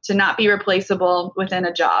you to not be replaceable within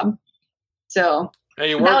a job. So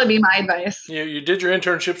that would be my advice. You did your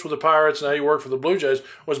internships with the Pirates. Now you work for the Blue Jays.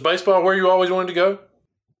 Was baseball where you always wanted to go?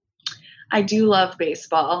 I do love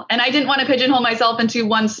baseball, and I didn't want to pigeonhole myself into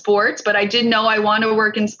one sport, but I did know I want to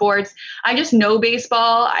work in sports. I just know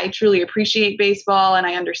baseball. I truly appreciate baseball and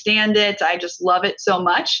I understand it. I just love it so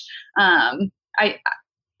much.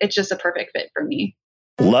 It's just a perfect fit for me.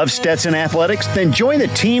 Love Stetson Athletics? Then join the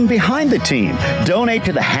team behind the team. Donate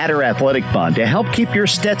to the Hatter Athletic Fund to help keep your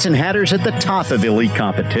Stetson Hatters at the top of elite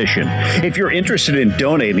competition. If you're interested in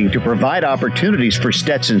donating to provide opportunities for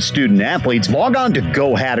Stetson student athletes, log on to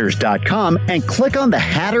GoHatters.com and click on the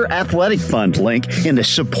Hatter Athletic Fund link in the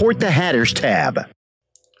Support the Hatters tab.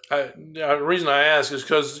 The reason I ask is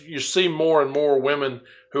because you see more and more women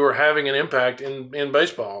who are having an impact in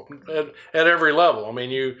baseball at every level. I mean,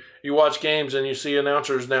 you watch games and you see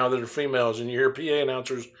announcers now that are females, and you hear PA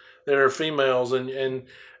announcers that are females, and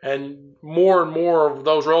more and more of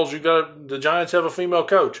those roles. The Giants have a female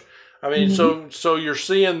coach. I mean, so you're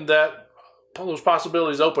seeing that those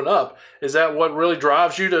possibilities open up. Is that what really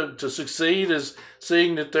drives you to succeed? Is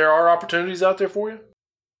seeing that there are opportunities out there for you?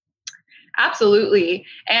 Absolutely.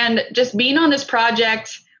 And just being on this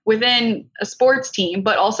project within a sports team,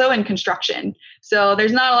 but also in construction. So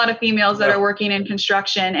there's not a lot of females that are working in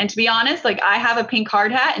construction. And to be honest, like, I have a pink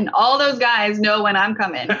hard hat and all those guys know when I'm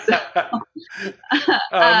coming. So, I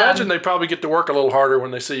imagine they probably get to work a little harder when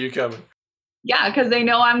they see you coming. Yeah, because they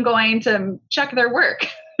know I'm going to check their work.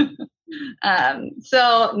 It's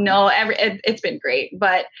been great.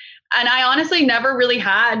 And I honestly never really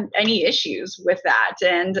had any issues with that.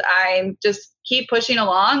 And I just keep pushing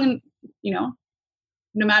along,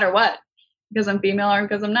 no matter what, because I'm female or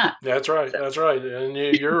because I'm not. That's right. So. That's right. And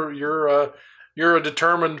you're a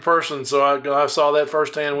determined person. So I saw that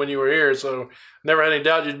firsthand when you were here. So never had any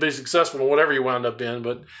doubt you'd be successful in whatever you wound up in.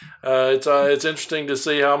 But it's interesting to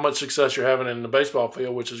see how much success you're having in the baseball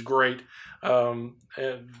field, which is great. And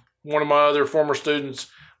one of my other former students,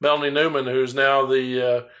 Melanie Newman, who's now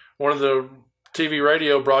the one of the TV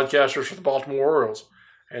radio broadcasters for the Baltimore Orioles,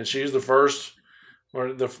 and she's the first.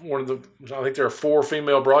 I think there are 4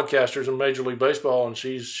 female broadcasters in Major League Baseball, and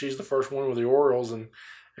she's the first one with the Orioles, and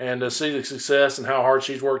to see the success and how hard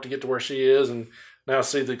she's worked to get to where she is, and now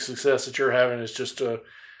see the success that you're having is just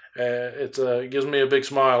it gives me a big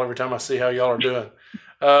smile every time I see how y'all are doing.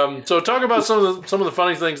 So talk about some of the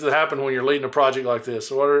funny things that happen when you're leading a project like this.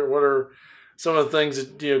 So what are some of the things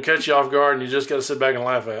that catch you off guard and you just got to sit back and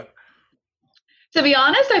laugh at? To be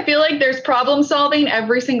honest, I feel like there's problem solving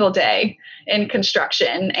every single day in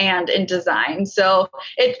construction and in design. So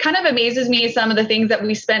it kind of amazes me, some of the things that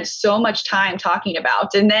we spent so much time talking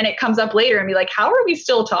about. And then it comes up later and be like, how are we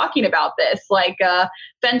still talking about this? Like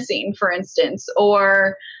fencing, for instance,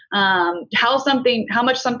 or how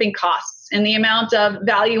much something costs, and the amount of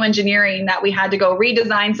value engineering that we had to go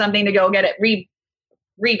redesign something to go get it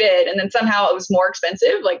rebid, and then somehow it was more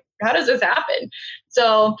expensive. Like, how does this happen?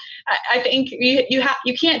 So I think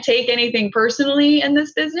you can't take anything personally in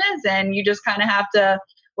this business, and you just kind of have to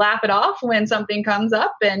laugh it off when something comes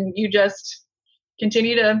up, and you just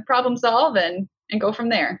continue to problem solve and go from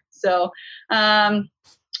there. So trying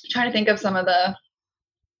to think of some of the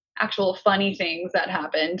actual funny things that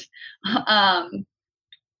happened.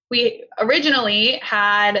 We originally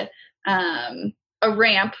had a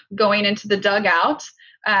ramp going into the dugout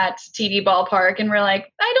at TD Ballpark, and we're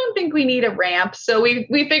like, I don't think we need a ramp. So we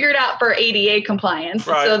figured out for ADA compliance.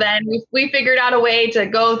 Right. So then we figured out a way to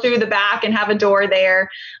go through the back and have a door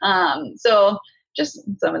there. So just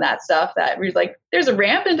some of that stuff that we're like, there's a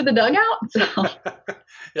ramp into the dugout. So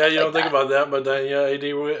yeah, you don't think about that, but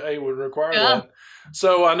ADA would require that.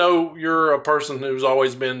 So I know you're a person who's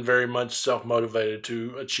always been very much self-motivated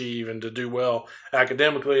to achieve and to do well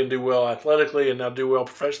academically and do well athletically and now do well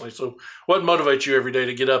professionally. So what motivates you every day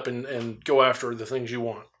to get up and go after the things you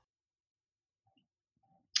want?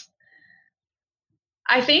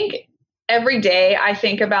 I think every day I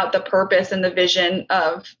think about the purpose and the vision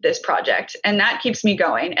of this project, and that keeps me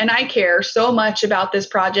going. And I care so much about this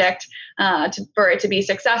project for it to be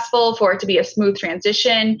successful, for it to be a smooth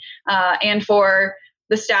transition, and for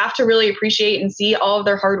the staff to really appreciate and see all of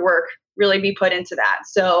their hard work really be put into that.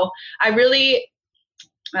 So I really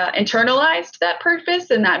internalized that purpose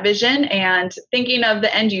and that vision, and thinking of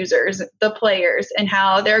the end users, the players, and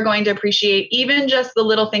how they're going to appreciate even just the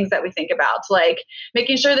little things that we think about, like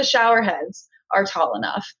making sure the shower heads are tall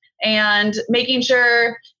enough and making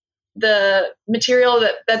sure the material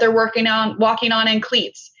that they're walking on in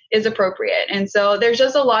cleats is appropriate. And so there's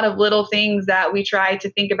just a lot of little things that we try to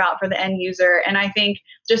think about for the end user. And I think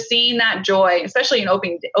just seeing that joy, especially in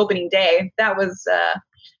opening day, that was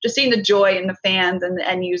just seeing the joy in the fans and the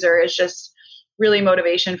end user is just really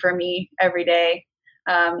motivation for me every day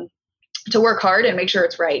to work hard and make sure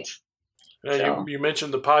it's right. So. You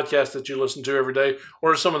mentioned the podcast that you listen to every day. What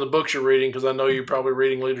are some of the books you're reading? Because I know you're probably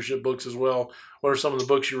reading leadership books as well. What are some of the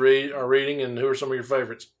books you are reading, and who are some of your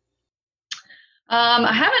favorites?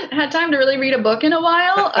 I haven't had time to really read a book in a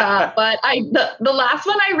while, but the last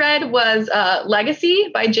one I read was Legacy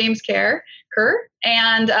by James Kerr,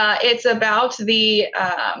 and it's about the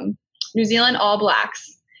New Zealand All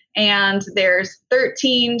Blacks, and there's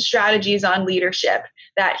 13 strategies on leadership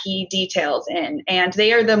that he details in, and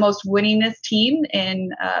they are the most winningest team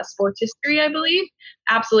in sports history, I believe.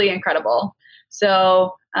 Absolutely incredible.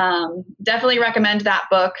 So definitely recommend that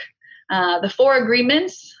book. The Four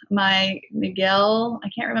Agreements, Miguel, I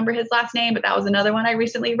can't remember his last name, but that was another one I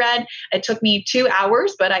recently read. It took me 2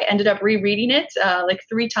 hours, but I ended up rereading it like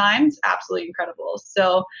 3 times. Absolutely incredible.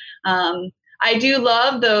 So I do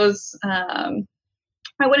love those,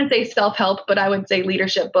 I wouldn't say self-help, but I would say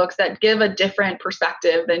leadership books that give a different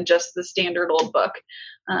perspective than just the standard old book.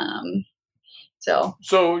 So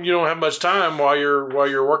you don't have much time while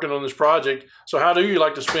you're working on this project. So how do you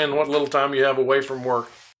like to spend what little time you have away from work?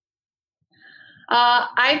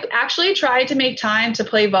 I actually try to make time to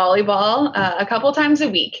play volleyball a couple times a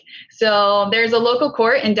week. So there's a local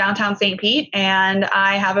court in downtown St. Pete, and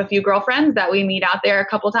I have a few girlfriends that we meet out there a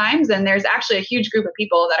couple times, and there's actually a huge group of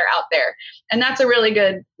people that are out there. And that's a really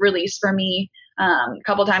good release for me a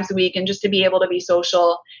couple times a week, and just to be able to be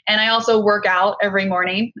social. And I also work out every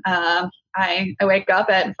morning. I wake up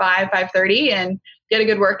at 5:30 and get a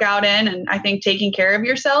good workout in. And I think taking care of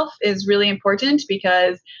yourself is really important,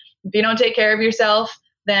 because if you don't take care of yourself,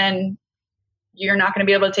 then you're not going to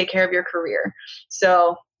be able to take care of your career.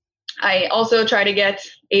 So I also try to get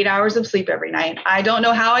 8 hours of sleep every night. I don't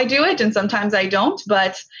know how I do it, and sometimes I don't,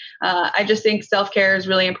 but I just think self-care is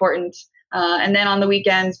really important. And then on the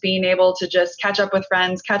weekends, being able to just catch up with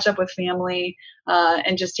friends, catch up with family,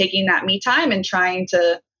 and just taking that me time and trying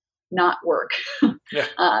to not work. Yeah.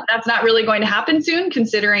 That's not really going to happen soon,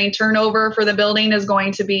 considering turnover for the building is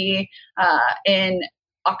going to be in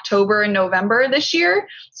October and November this year.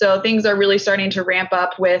 So things are really starting to ramp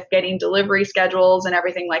up with getting delivery schedules and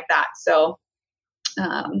everything like that. So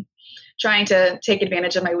trying to take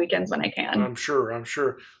advantage of my weekends when I can. I'm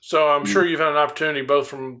sure. So I'm sure you've had an opportunity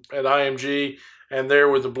both at IMG and there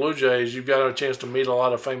with the Blue Jays. You've got a chance to meet a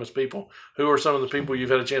lot of famous people. Who are some of the people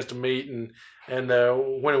you've had a chance to meet, and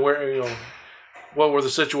when and where, what were the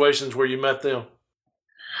situations where you met them?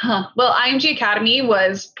 Well, IMG Academy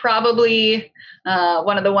was probably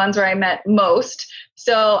one of the ones where I met most.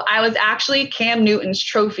 So I was actually Cam Newton's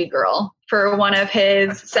trophy girl for one of his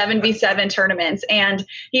 7v7 tournaments. And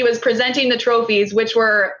he was presenting the trophies, which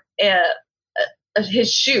were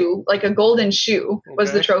his shoe, like a golden shoe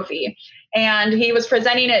was the trophy. And he was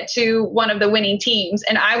presenting it to one of the winning teams.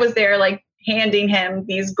 And I was there like handing him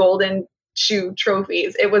these golden shoe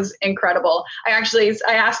trophies. It was incredible. I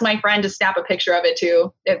asked my friend to snap a picture of it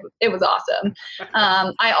too. It was awesome.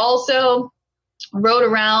 I also rode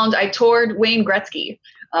around. I toured Wayne Gretzky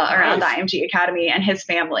around the IMG Academy and his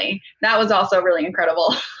family. That was also really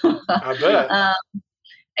incredible. I bet.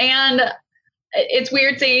 And it's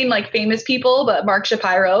weird saying like famous people, but Mark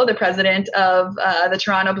Shapiro, the president of the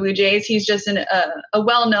Toronto Blue Jays, he's just a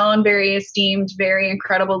well-known, very esteemed, very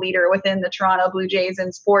incredible leader within the Toronto Blue Jays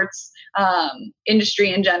and sports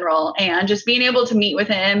industry in general. And just being able to meet with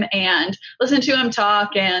him and listen to him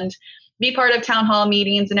talk and be part of town hall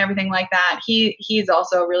meetings and everything like that, he's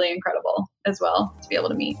also really incredible as well to be able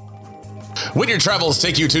to meet. When your travels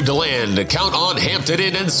take you to DeLand, count on Hampton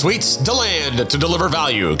Inn and Suites DeLand to deliver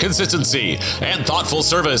value, consistency, and thoughtful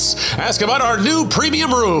service. Ask about our new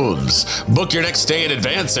premium rooms. Book your next stay in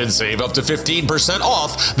advance and save up to 15%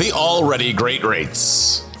 off the already great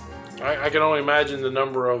rates. I can only imagine the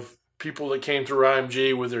number of people that came through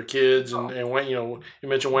IMG with their kids and went, you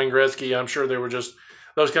mentioned Wayne Gretzky. I'm sure they were just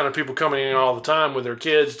those kind of people coming in all the time with their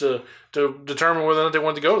kids to determine whether or not they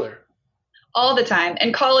wanted to go there. All the time.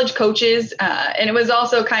 And college coaches. And it was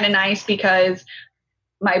also kind of nice because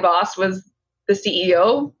my boss was the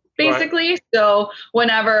CEO, basically. Right. So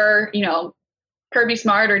whenever, Kirby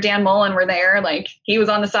Smart or Dan Mullen were there, like he was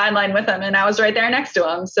on the sideline with them and I was right there next to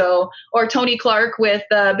him. So, or Tony Clark with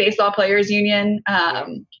the Baseball Players Union.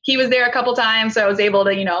 He was there a couple times. So I was able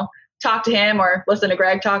to, talk to him or listen to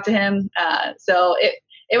Greg talk to him. So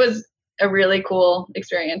it was a really cool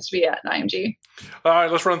experience to be at IMG. All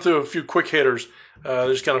right, let's run through a few quick hitters.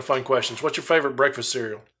 There's kind of fun questions. What's your favorite breakfast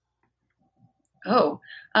cereal?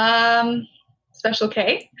 Special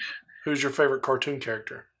K. Who's your favorite cartoon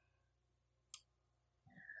character?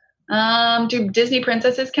 Do Disney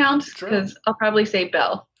princesses count? Because I'll probably say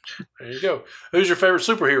Belle. There you go. Who's your favorite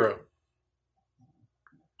superhero?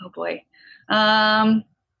 Oh boy.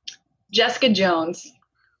 Jessica Jones.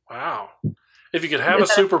 Wow. If you could have a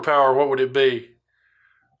superpower, what would it be?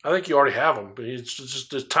 I think you already have them, but it's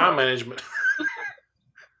just time management.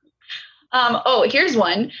 Here's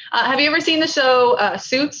one. Have you ever seen the show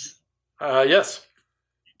Suits? Yes.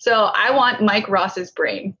 So I want Mike Ross's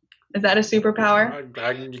brain. Is that a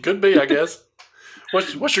superpower? You could be, I guess.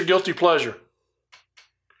 What's your guilty pleasure?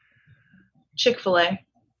 Chick-fil-A.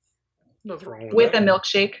 Nothing wrong with that. A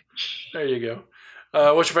milkshake. There you go.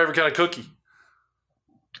 What's your favorite kind of cookie?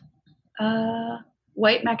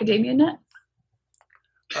 White macadamia nut.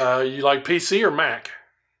 You like PC or Mac?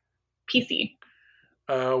 PC.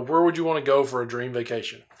 Where would you want to go for a dream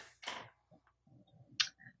vacation?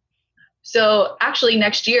 So actually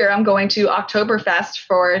next year I'm going to Oktoberfest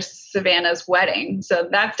for Savannah's wedding. So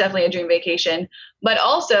that's definitely a dream vacation. But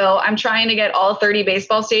also I'm trying to get all 30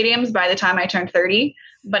 baseball stadiums by the time I turn 30.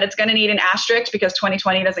 But it's going to need an asterisk because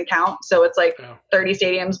 2020 doesn't count. So it's like 30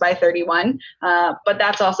 stadiums by 31. But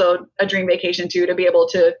that's also a dream vacation too, to be able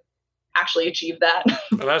to actually achieve that.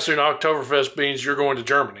 And that's when Oktoberfest means you're going to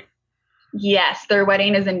Germany. Yes, their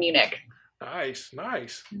wedding is in Munich. Nice.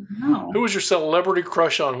 No. Who was your celebrity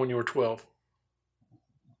crush on when you were 12?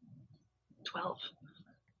 12.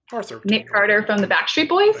 Or 13. Nick Carter from the Backstreet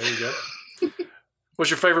Boys. There you go.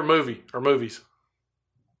 What's your favorite movie or movies?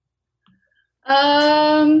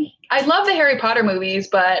 I love the Harry Potter movies,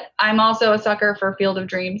 but I'm also a sucker for Field of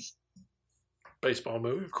Dreams. Baseball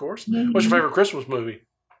movie, of course. Mm-hmm. What's your favorite Christmas movie?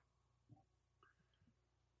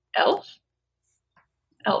 Elf.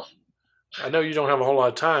 I know you don't have a whole lot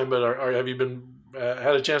of time, but have you been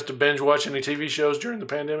had a chance to binge watch any TV shows during the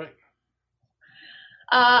pandemic?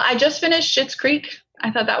 I just finished Schitt's Creek. I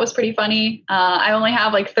thought that was pretty funny. I only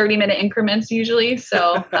have like 30-minute increments usually.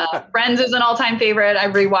 So Friends is an all-time favorite. I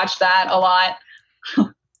rewatched that a lot.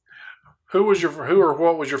 Who or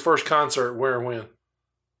what was your first concert? Where and when?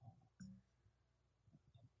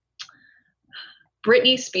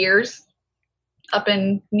 Britney Spears up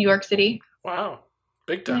in New York City. Wow.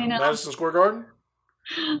 Big time. Madison Square Garden?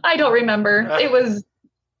 I don't remember. It was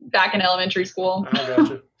back in elementary school. I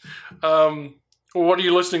gotcha. Well, what are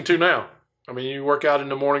you listening to now? I mean, you work out in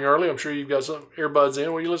the morning early. I'm sure you've got some earbuds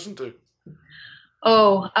in. What do you listen to?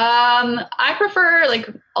 I prefer like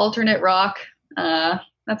alternate rock.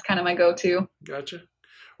 That's kind of my go-to. Gotcha.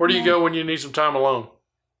 Where do you go when you need some time alone?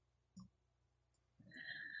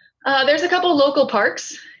 There's a couple local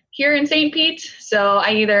parks here in St. Pete. So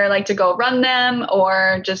I either like to go run them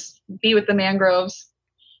or just be with the mangroves.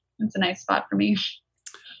 It's a nice spot for me.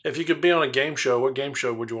 If you could be on a game show, what game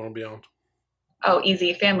show would you want to be on? Oh,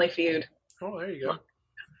 easy. Family Feud. Oh, there you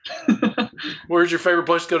go. Where's your favorite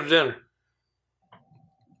place to go to dinner?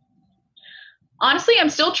 Honestly, I'm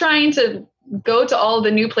still trying to go to all the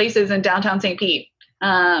new places in downtown St. Pete.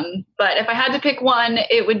 But if I had to pick one,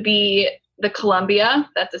 it would be the Columbia.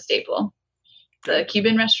 That's a staple. The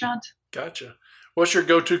Cuban restaurant. Gotcha. What's your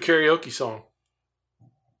go-to karaoke song?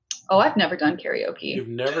 Oh, I've never done karaoke. You've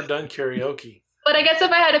never done karaoke. But I guess if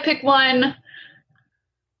I had to pick one,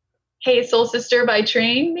 Hey Soul Sister by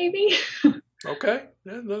Train, maybe. Okay.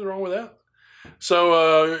 Yeah, nothing wrong with that.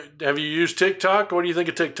 So have you used TikTok? What do you think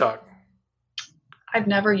of TikTok? I've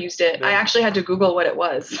never used it. No. I actually had to Google what it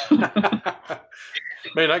was.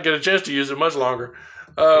 May not get a chance to use it much longer.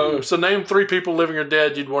 So name 3 people, living or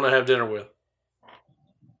dead, you'd want to have dinner with.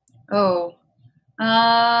 Oh.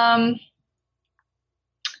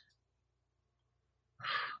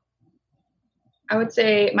 I would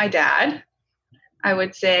say my dad. I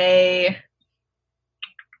would say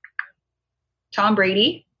Tom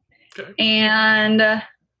Brady. Okay. And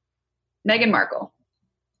Meghan Markle.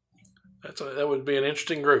 That would be an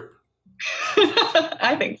interesting group.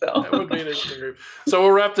 I think so. That would be an interesting group. So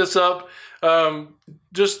we'll wrap this up.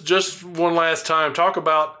 Just one last time, talk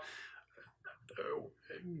about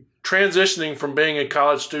transitioning from being a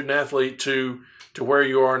college student athlete to where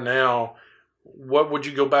you are now. What would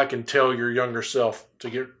you go back and tell your younger self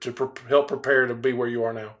to help prepare to be where you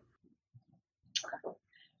are now?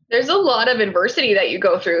 There's a lot of adversity that you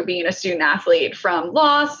go through being a student athlete, from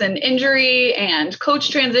loss and injury and coach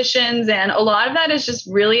transitions. And a lot of that is just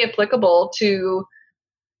really applicable to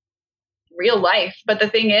real life. But the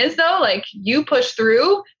thing is, though, like, you push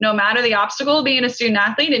through no matter the obstacle being a student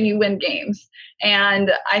athlete, and you win games.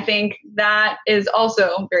 And I think that is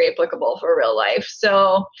also very applicable for real life.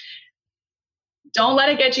 So don't let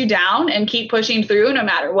it get you down, and keep pushing through no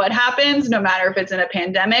matter what happens, no matter if it's in a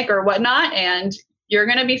pandemic or whatnot. And you're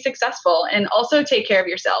going to be successful. And also take care of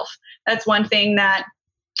yourself. That's one thing that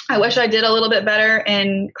I wish I did a little bit better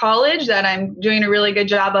in college, that I'm doing a really good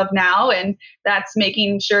job of now. And that's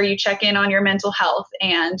making sure you check in on your mental health,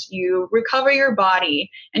 and you recover your body,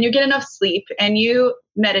 and you get enough sleep, and you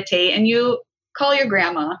meditate, and you call your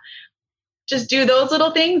grandma. Just do those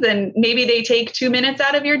little things, and maybe they take 2 minutes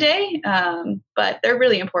out of your day, but they're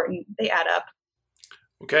really important. They add up.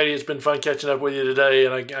 Well, Katie, it's been fun catching up with you today,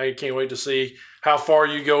 and I can't wait to see how far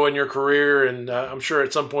you go in your career. And I'm sure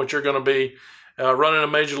at some point you're going to be running a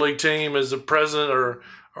major league team as a president or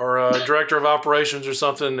a director of operations or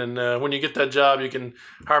something. And when you get that job, you can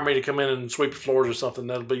hire me to come in and sweep the floors or something.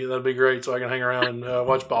 That'd be great, so I can hang around and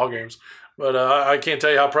watch ball games. But I can't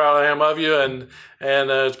tell you how proud I am of you, and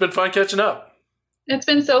it's been fun catching up. It's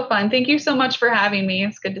been so fun. Thank you so much for having me.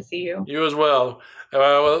 It's good to see you. You as well.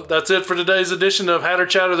 Well, that's it for today's edition of Hatter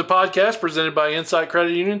Chatter, the podcast presented by Insight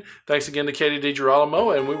Credit Union. Thanks again to Katie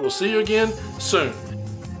DiGirolamo, and we will see you again soon.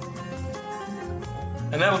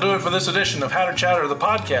 And that'll do it for this edition of Hatter Chatter, the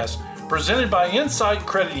podcast presented by Insight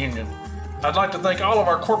Credit Union. I'd like to thank all of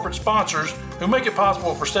our corporate sponsors who make it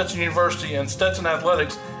possible for Stetson University and Stetson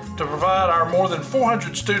Athletics to provide our more than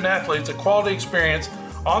 400 student athletes a quality experience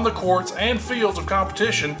on the courts and fields of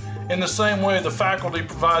competition, in the same way the faculty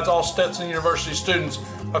provides all Stetson University students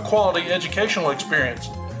a quality educational experience.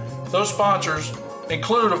 Those sponsors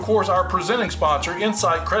include, of course, our presenting sponsor,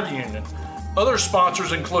 Insight Credit Union. Other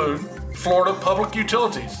sponsors include Florida Public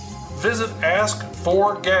Utilities. Visit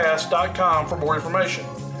ask4gas.com for more information.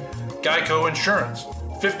 Geico Insurance.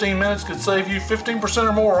 15 minutes could save you 15%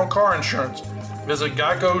 or more on car insurance. Visit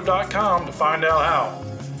geico.com to find out how.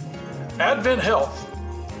 Advent Health.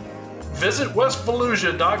 Visit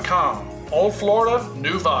westfallujah.com. Old Florida,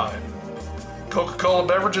 new vibe. Coca-Cola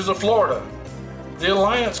Beverages of Florida. The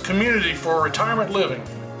Alliance Community for Retirement Living.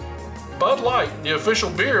 Bud Light, the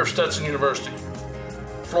official beer of Stetson University.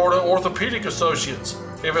 Florida Orthopedic Associates.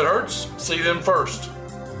 If it hurts, see them first.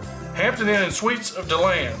 Hampton Inn and Suites of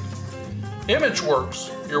DeLand.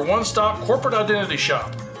 ImageWorks, your one-stop corporate identity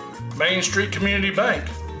shop. Main Street Community Bank.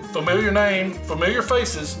 Familiar name, familiar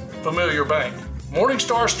faces, familiar bank.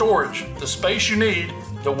 Morningstar Storage, the space you need,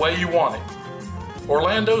 the way you want it.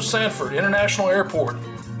 Orlando Sanford International Airport.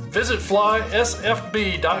 Visit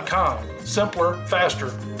flysfb.com. Simpler,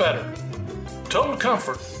 faster, better. Total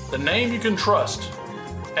Comfort, the name you can trust.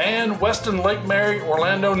 And Weston Lake Mary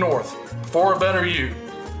Orlando North, for a better you.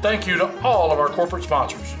 Thank you to all of our corporate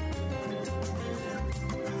sponsors.